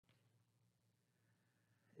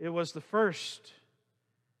It was the first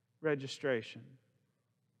registration.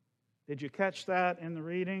 Did you catch that in the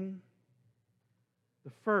reading?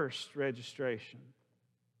 The first registration.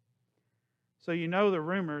 So you know the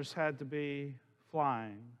rumors had to be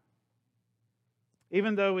flying.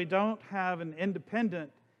 Even though we don't have an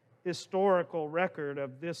independent historical record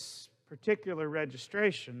of this particular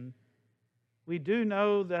registration, we do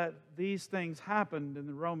know that these things happened in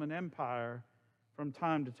the Roman Empire from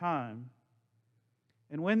time to time.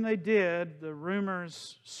 And when they did, the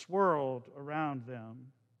rumors swirled around them.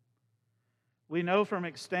 We know from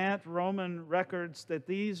extant Roman records that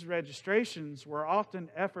these registrations were often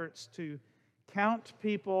efforts to count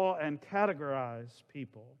people and categorize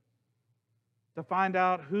people, to find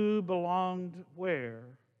out who belonged where.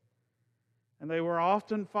 And they were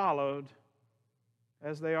often followed,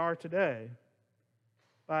 as they are today,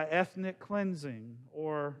 by ethnic cleansing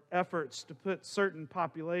or efforts to put certain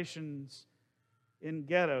populations in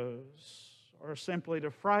ghettos, or simply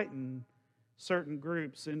to frighten certain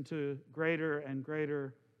groups into greater and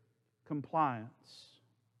greater compliance.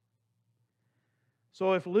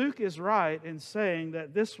 So if Luke is right in saying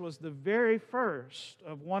that this was the very first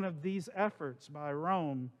of one of these efforts by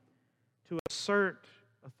Rome to assert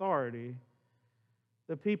authority,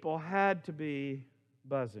 the people had to be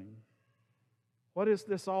buzzing. What is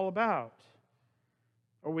this all about?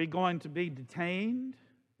 Are we going to be detained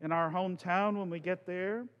in our hometown when we get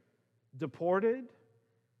there? Deported?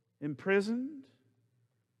 Imprisoned?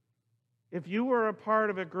 If you were a part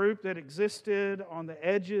of a group that existed on the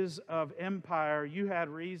edges of empire, you had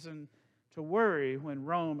reason to worry when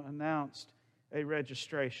Rome announced a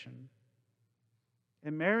registration.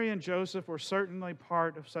 And Mary and Joseph were certainly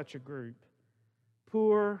part of such a group.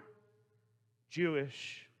 Poor,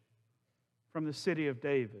 Jewish, from the city of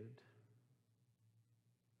David.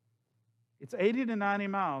 It's 80 to 90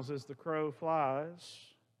 miles as the crow flies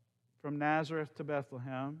from Nazareth to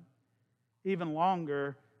Bethlehem, even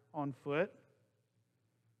longer on foot.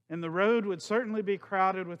 And the road would certainly be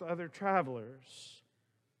crowded with other travelers.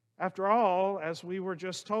 After all, as we were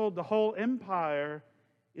just told, the whole empire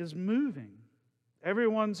is moving.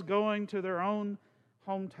 Everyone's going to their own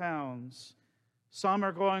hometowns. Some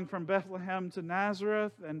are going from Bethlehem to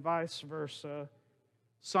Nazareth and vice versa.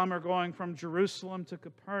 Some are going from Jerusalem to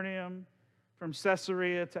Capernaum, from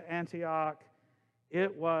Caesarea to Antioch.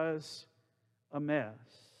 It was a mess.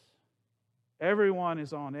 Everyone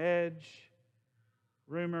is on edge.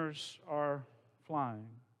 Rumors are flying.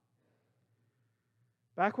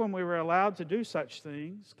 Back when we were allowed to do such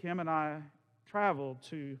things, Kim and I traveled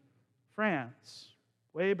to France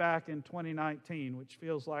way back in 2019, which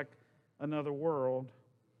feels like another world.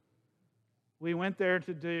 We went there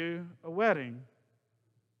to do a wedding.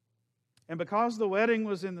 And because the wedding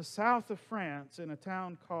was in the south of France, in a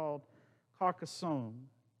town called Carcassonne,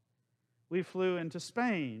 we flew into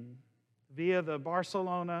Spain via the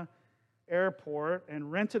Barcelona airport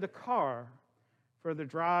and rented a car for the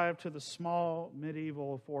drive to the small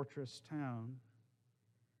medieval fortress town.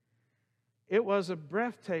 It was a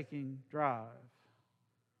breathtaking drive,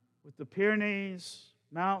 with the Pyrenees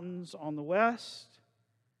Mountains on the west,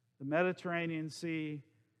 the Mediterranean Sea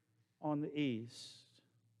on the east.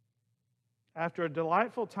 After a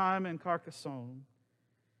delightful time in Carcassonne,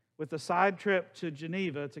 with a side trip to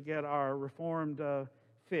Geneva to get our Reformed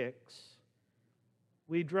fix,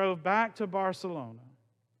 we drove back to Barcelona,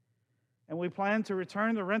 and we planned to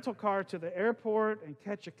return the rental car to the airport and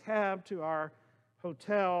catch a cab to our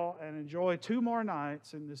hotel and enjoy 2 more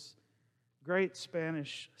nights in this great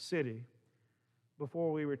Spanish city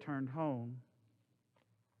before we returned home.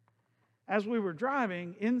 As we were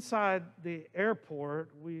driving inside the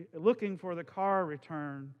airport, looking for the car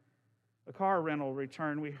rental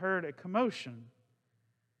return, we heard a commotion.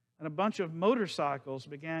 And a bunch of motorcycles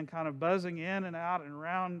began kind of buzzing in and out and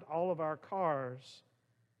around all of our cars.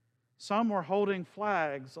 Some were holding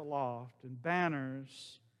flags aloft and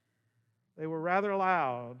banners. They were rather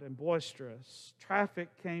loud and boisterous. Traffic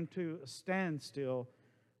came to a standstill.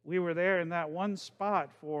 We were there in that one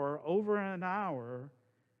spot for over an hour.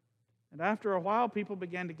 And after a while, people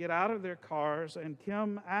began to get out of their cars, and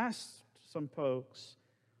Kim asked some folks,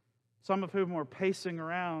 some of whom were pacing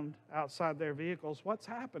around outside their vehicles, what's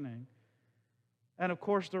happening? And of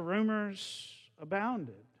course, the rumors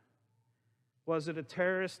abounded. Was it a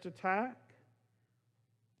terrorist attack?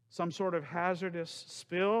 Some sort of hazardous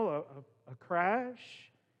spill, a crash?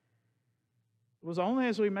 It was only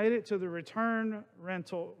as we made it to the rental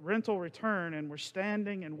return and were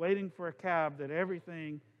standing and waiting for a cab that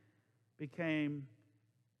everything became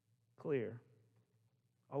clear.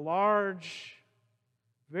 A large,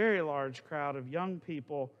 very large crowd of young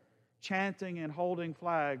people chanting and holding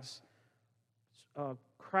flags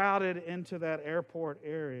crowded into that airport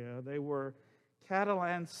area. They were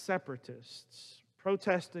Catalan separatists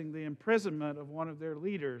protesting the imprisonment of one of their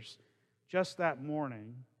leaders just that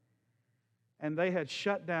morning. And they had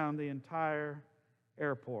shut down the entire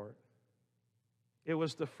airport. It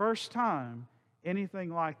was the first time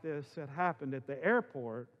anything like this had happened at the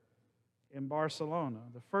airport in Barcelona.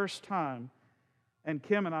 The first time. And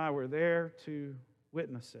Kim and I were there to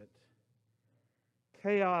witness it.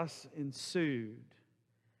 Chaos ensued.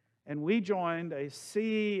 And we joined a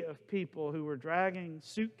sea of people who were dragging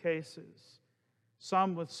suitcases,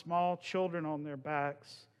 some with small children on their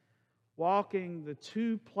backs, walking the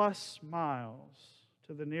 2+ miles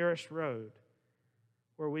to the nearest road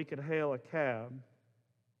where we could hail a cab.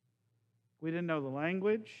 We didn't know the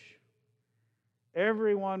language.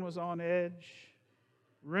 Everyone was on edge.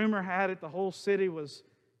 Rumor had it the whole city was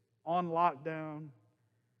on lockdown.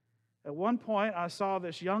 At one point, I saw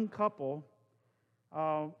this young couple.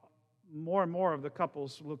 More and more of the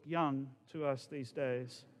couples look young to us these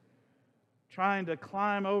days, trying to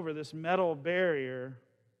climb over this metal barrier.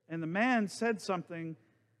 And the man said something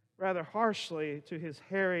rather harshly to his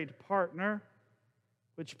harried partner,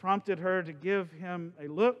 which prompted her to give him a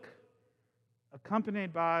look,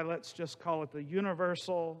 accompanied by, let's just call it the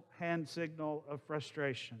universal hand signal of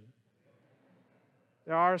frustration.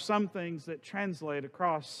 There are some things that translate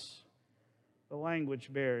across the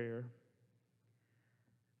language barrier.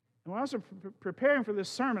 And when I was preparing for this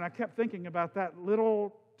sermon, I kept thinking about that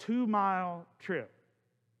little 2-mile trip,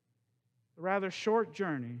 a rather short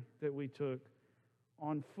journey that we took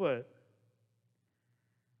on foot.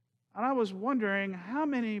 And I was wondering how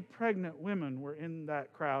many pregnant women were in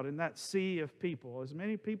that crowd, in that sea of people. As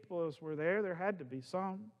many people as were there, there had to be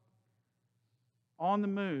some. On the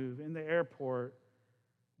move, in the airport,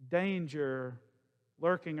 danger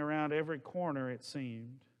lurking around every corner, it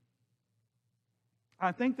seemed.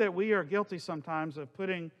 I think that we are guilty sometimes of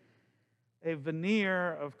putting a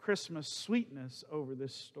veneer of Christmas sweetness over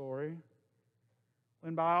this story,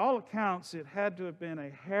 when by all accounts it had to have been a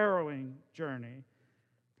harrowing journey.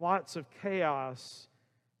 Lots of chaos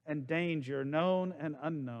and danger, known and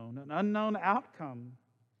unknown, an unknown outcome.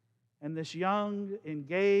 And this young,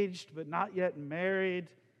 engaged, but not yet married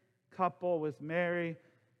couple with Mary,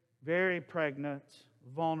 very pregnant,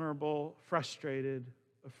 vulnerable, frustrated,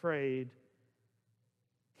 afraid.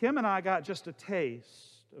 Kim and I got just a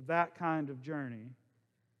taste of that kind of journey,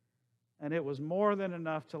 and it was more than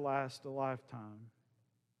enough to last a lifetime.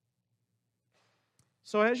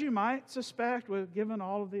 So as you might suspect, given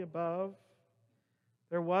all of the above,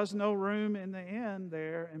 there was no room in the inn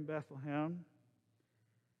there in Bethlehem.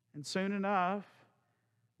 And soon enough,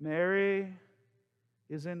 Mary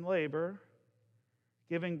is in labor,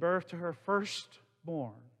 giving birth to her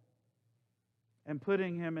firstborn and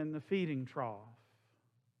putting him in the feeding trough.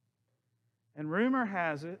 And rumor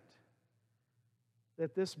has it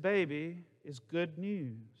that this baby is good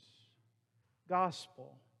news,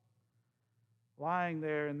 gospel, lying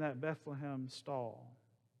there in that Bethlehem stall.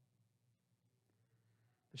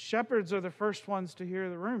 The shepherds are the first ones to hear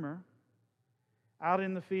the rumor. Out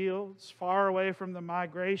in the fields, far away from the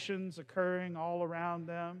migrations occurring all around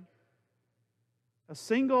them, a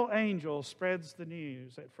single angel spreads the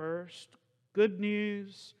news at first. Good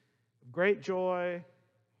news, great joy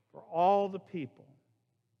for all the people.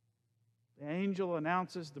 The angel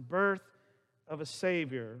announces the birth of a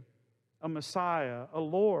Savior, a Messiah, a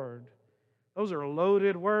Lord. Those are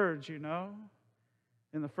loaded words, you know,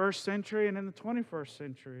 in the first century and in the 21st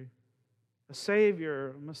century. A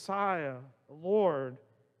Savior, a Messiah, a Lord.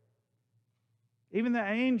 Even the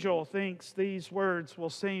angel thinks these words will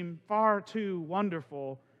seem far too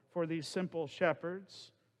wonderful for these simple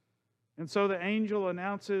shepherds. And so the angel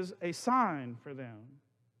announces a sign for them.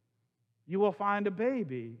 You will find a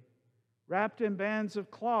baby wrapped in bands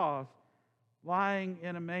of cloth lying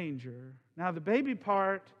in a manger. Now the baby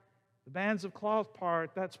part, the bands of cloth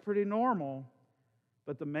part, that's pretty normal.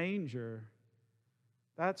 But the manger,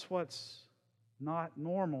 that's what's not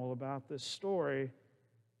normal about this story.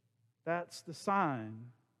 That's the sign.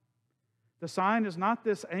 The sign is not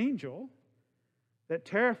this angel that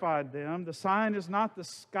terrified them. The sign is not the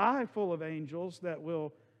sky full of angels that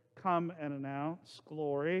will come and announce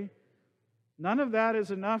glory. None of that is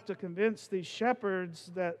enough to convince these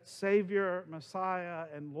shepherds that Savior, Messiah,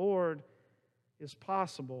 and Lord is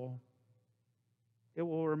possible. It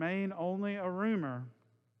will remain only a rumor.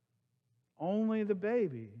 Only the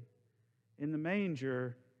baby in the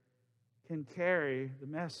manger can carry the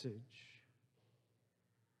message.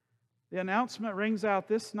 The announcement rings out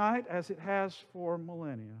this night as it has for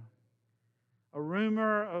millennia. a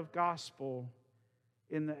rumor of gospel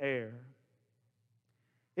in the air.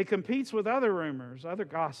 It competes with other rumors, other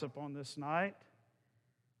gossip on this night.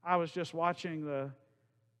 I was just watching the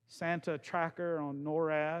Santa tracker on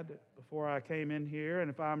NORAD before I came in here, and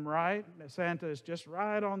if I'm right, Santa is just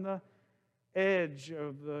right on the edge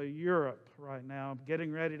of Europe right now,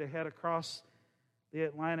 getting ready to head across the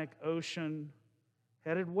Atlantic Ocean,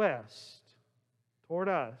 headed west toward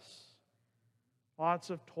us. Lots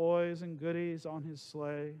of toys and goodies on his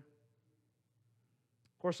sleigh.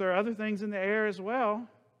 Of course, there are other things in the air as well.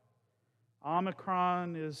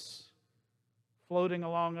 Omicron is floating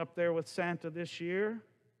along up there with Santa this year.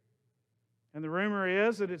 And the rumor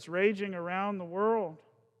is that it's raging around the world,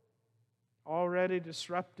 already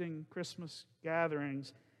disrupting Christmas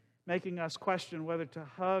gatherings, making us question whether to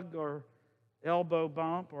hug or elbow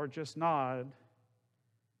bump or just nod,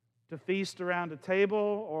 to feast around a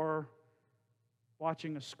table or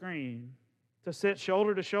watching a screen, to sit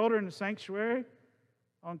shoulder to shoulder in the sanctuary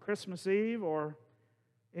on Christmas Eve or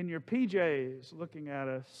in your PJs looking at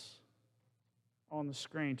us on the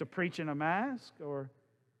screen, to preach in a mask or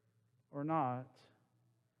not.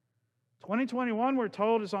 2021, we're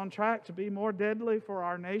told, is on track to be more deadly for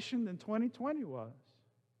our nation than 2020 was.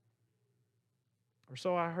 Or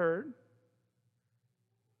so I heard.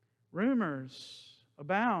 Rumors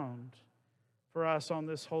abound for us on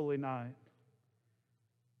this holy night.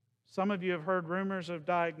 Some of you have heard rumors of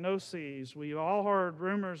diagnoses. We've all heard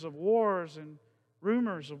rumors of wars and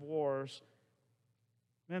rumors of wars.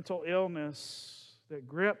 Mental illness that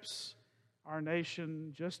grips our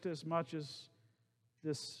nation just as much as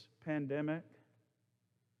this pandemic.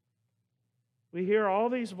 We hear all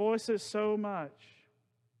these voices so much,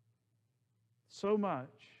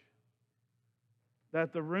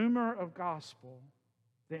 that the rumor of gospel,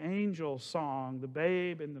 the angel song, the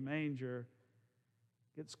babe in the manger,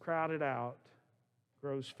 gets crowded out,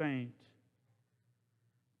 grows faint.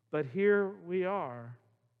 But here we are,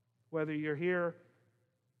 whether you're here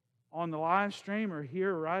on the live stream or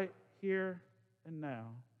here right here and now.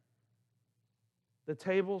 The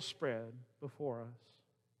table spread before us.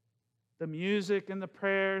 The music and the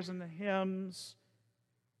prayers and the hymns,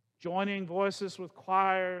 joining voices with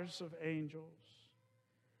choirs of angels.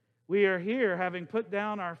 We are here having put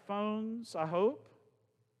down our phones, I hope,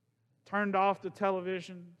 turned off the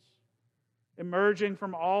televisions, emerging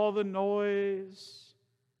from all the noise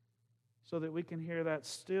so that we can hear that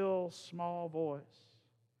still small voice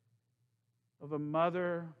of a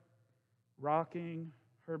mother rocking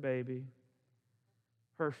her baby,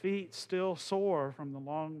 her feet still sore from the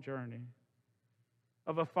long journey,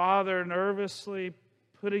 of a father nervously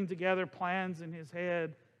putting together plans in his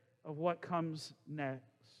head of what comes next.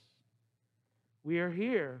 We are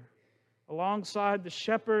here alongside the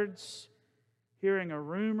shepherds, hearing a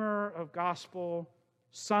rumor of gospel,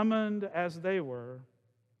 summoned as they were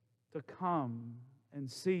to come and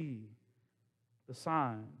see the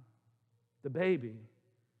sign, the baby,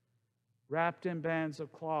 wrapped in bands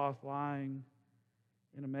of cloth, lying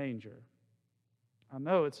in a manger. I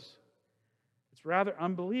know it's rather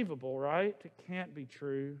unbelievable, right? It can't be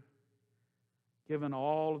true, given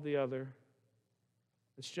all of the other.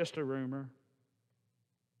 It's just a rumor.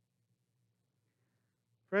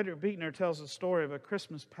 Frederick Buechner tells the story of a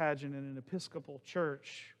Christmas pageant in an Episcopal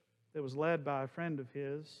church that was led by a friend of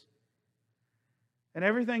his. And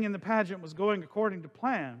everything in the pageant was going according to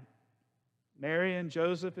plan. Mary and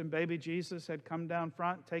Joseph and baby Jesus had come down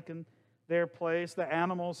front, taken their place. The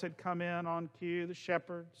animals had come in on cue, the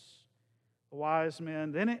shepherds, the wise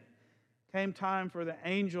men. Then it came time for the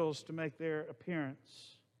angels to make their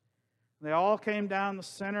appearance. They all came down the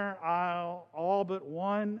center aisle, all but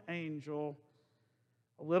one angel,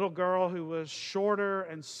 a little girl who was shorter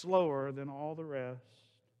and slower than all the rest.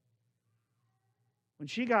 When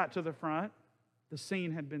she got to the front, the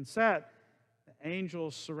scene had been set. The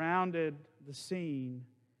angels surrounded the scene,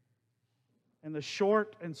 and the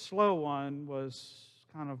short and slow one was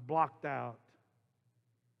kind of blocked out,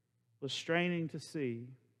 was straining to see.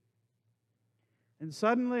 And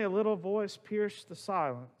suddenly a little voice pierced the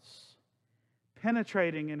silence,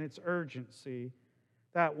 penetrating in its urgency,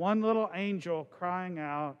 that one little angel crying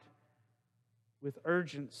out with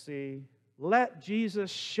urgency, "Let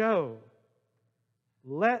Jesus show!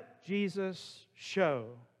 Let Jesus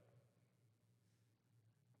show!"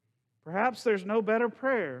 Perhaps there's no better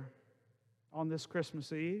prayer on this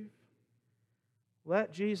Christmas Eve.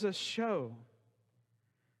 Let Jesus show.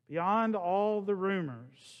 Beyond all the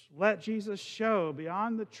rumors, let Jesus show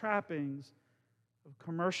beyond the trappings of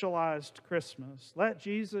commercialized Christmas. Let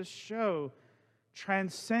Jesus show,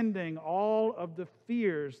 transcending all of the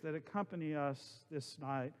fears that accompany us this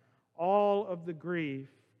night, all of the grief,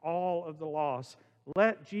 all of the loss.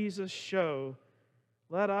 Let Jesus show.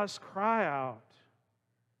 Let us cry out.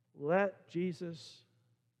 Let Jesus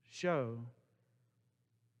show.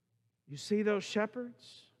 You see those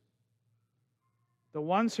shepherds? The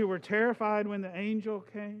ones who were terrified when the angel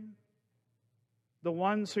came? The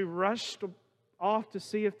ones who rushed off to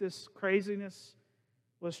see if this craziness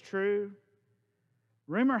was true?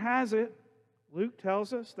 Rumor has it, Luke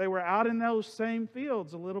tells us, they were out in those same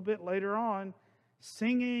fields a little bit later on,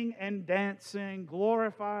 singing and dancing,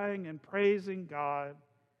 glorifying and praising God,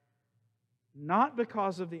 not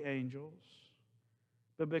because of the angels,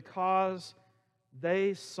 but because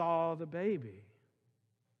they saw the baby.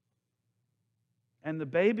 And the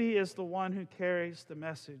baby is the one who carries the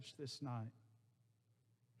message this night.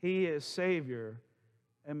 He is Savior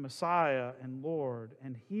and Messiah and Lord.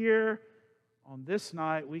 And here on this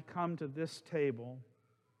night, we come to this table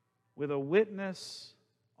with a witness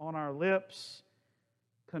on our lips,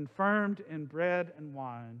 confirmed in bread and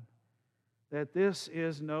wine, that this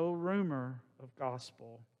is no rumor of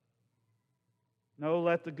gospel. No,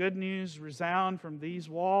 let the good news resound from these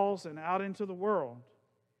walls and out into the world.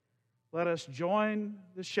 Let us join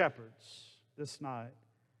the shepherds this night.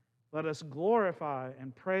 Let us glorify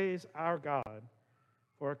and praise our God,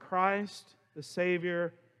 for Christ the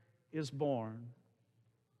Savior is born.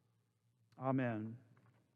 Amen.